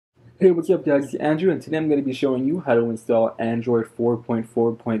Hey, what's up guys, it's Andrew, and today I'm going to be showing you how to install Android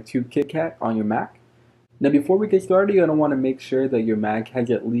 4.4.2 KitKat on your Mac. Now before we get started, you're going to want to make sure that your Mac has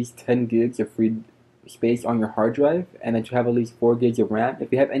at least 10 gigs of free space on your hard drive, and that you have at least 4 gigs of RAM.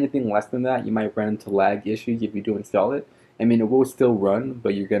 If you have anything less than that, you might run into lag issues if you do install it. I mean, it will still run,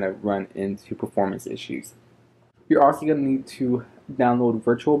 but you're going to run into performance issues. You're also going to need to download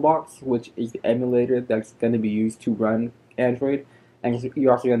VirtualBox, which is the emulator that's going to be used to run Android. And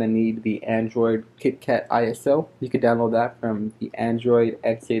you're also going to need the Android KitKat ISO. You can download that from the Android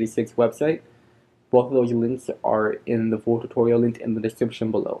x86 website. Both of those links are in the full tutorial link in the description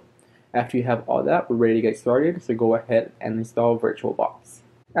below. After you have all that, we're ready to get started, so go ahead and install VirtualBox.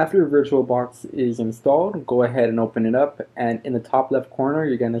 After your VirtualBox is installed, go ahead and open it up, and in the top left corner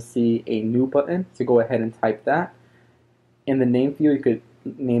you're going to see a new button, so go ahead and type that. In the name field you could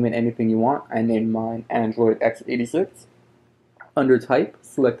name it anything you want. I named mine Android x86. Under type,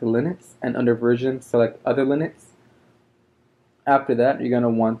 select Linux, and under version, select other Linux. After that, you're going to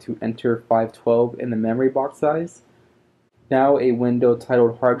want to enter 512 in the memory box size. Now a window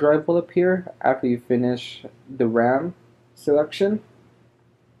titled hard drive will appear. After you finish the RAM selection,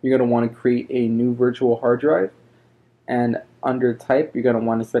 you're going to want to create a new virtual hard drive. And under type, you're going to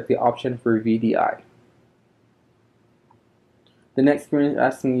want to select the option for VDI. The next screen is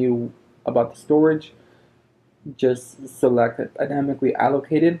asking you about the storage. Just select dynamically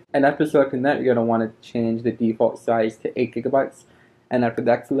allocated, and after selecting that, you're going to want to change the default size to 8 gigabytes. And after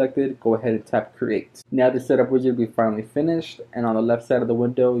that's selected, go ahead and tap create. Now the setup wizard will be finally finished, and on the left side of the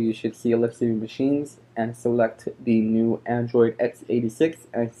window you should see a list of your machines, and select the new Android x86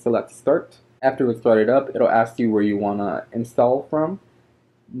 and select start. After it's started up, it'll ask you where you want to install from.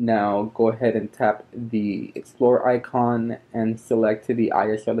 Now go ahead and tap the Explorer icon and select the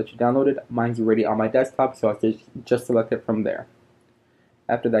ISO that you downloaded. Mine's already on my desktop, so I'll just select it from there.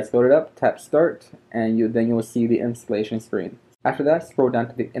 After that's loaded up, tap Start, and then you'll see the installation screen. After that, scroll down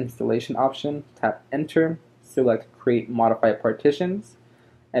to the installation option, tap Enter, select Create Modify Partitions,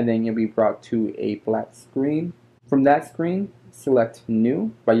 and then you'll be brought to a black screen. From that screen, select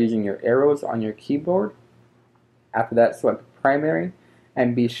New by using your arrows on your keyboard. After that, select Primary,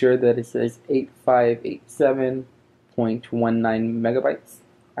 and be sure that it says 8587.19 megabytes.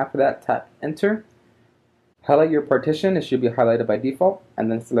 After that, tap Enter. Highlight your partition, it should be highlighted by default, and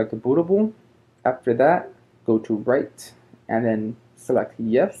then select Bootable. After that, go to Write, and then select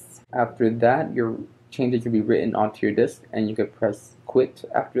Yes. After that, your changes will be written onto your disk, and you can press Quit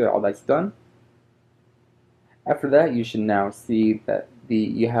after all that's done. After that, you should now see that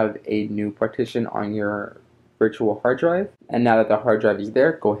you have a new partition on your virtual hard drive, and now that the hard drive is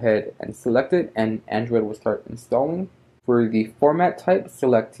there, go ahead and select it, and Android will start installing. For the format type,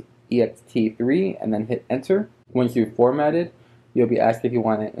 select ext3 and then hit enter. Once you've formatted, you'll be asked if you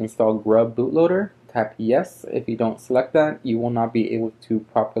want to install Grub bootloader. Tap yes. If you don't select that, you will not be able to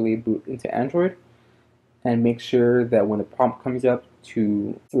properly boot into Android. And make sure that when the prompt comes up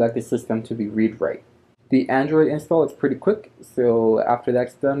to select the system to be read-write. The Android install is pretty quick, so after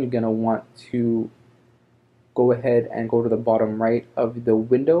that's done, you're going to want to go ahead and go to the bottom right of the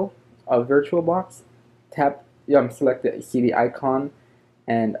window of VirtualBox. Select the CD icon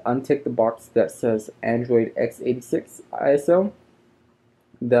and untick the box that says Android x86 ISO.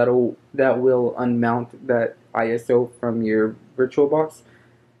 That will unmount that ISO from your VirtualBox,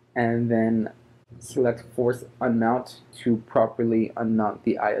 and then select Force Unmount to properly unmount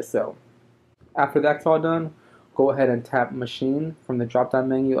the ISO. After that's all done, go ahead and tap Machine from the drop-down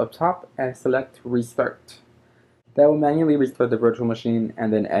menu up top and select Restart. That will manually restart the virtual machine,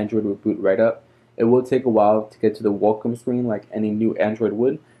 and then Android will boot right up. It will take a while to get to the welcome screen like any new Android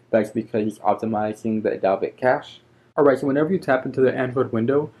would. That's because it's optimizing the Dalvik cache. Alright, so whenever you tap into the Android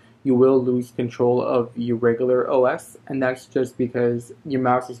window, you will lose control of your regular OS, and that's just because your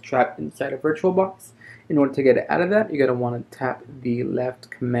mouse is trapped inside a VirtualBox. In order to get it out of that, you're going to want to tap the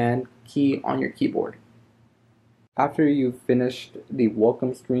left command key on your keyboard. After you've finished the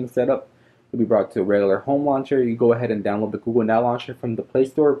welcome screen setup, you'll be brought to a regular home launcher. You go ahead and download the Google Now launcher from the Play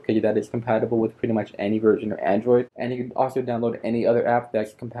Store because that is compatible with pretty much any version of Android. And you can also download any other app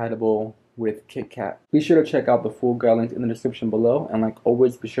that's compatible with KitKat. Be sure to check out the full guide link in the description below, and like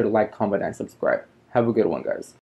always, be sure to like, comment, and subscribe. Have a good one, guys.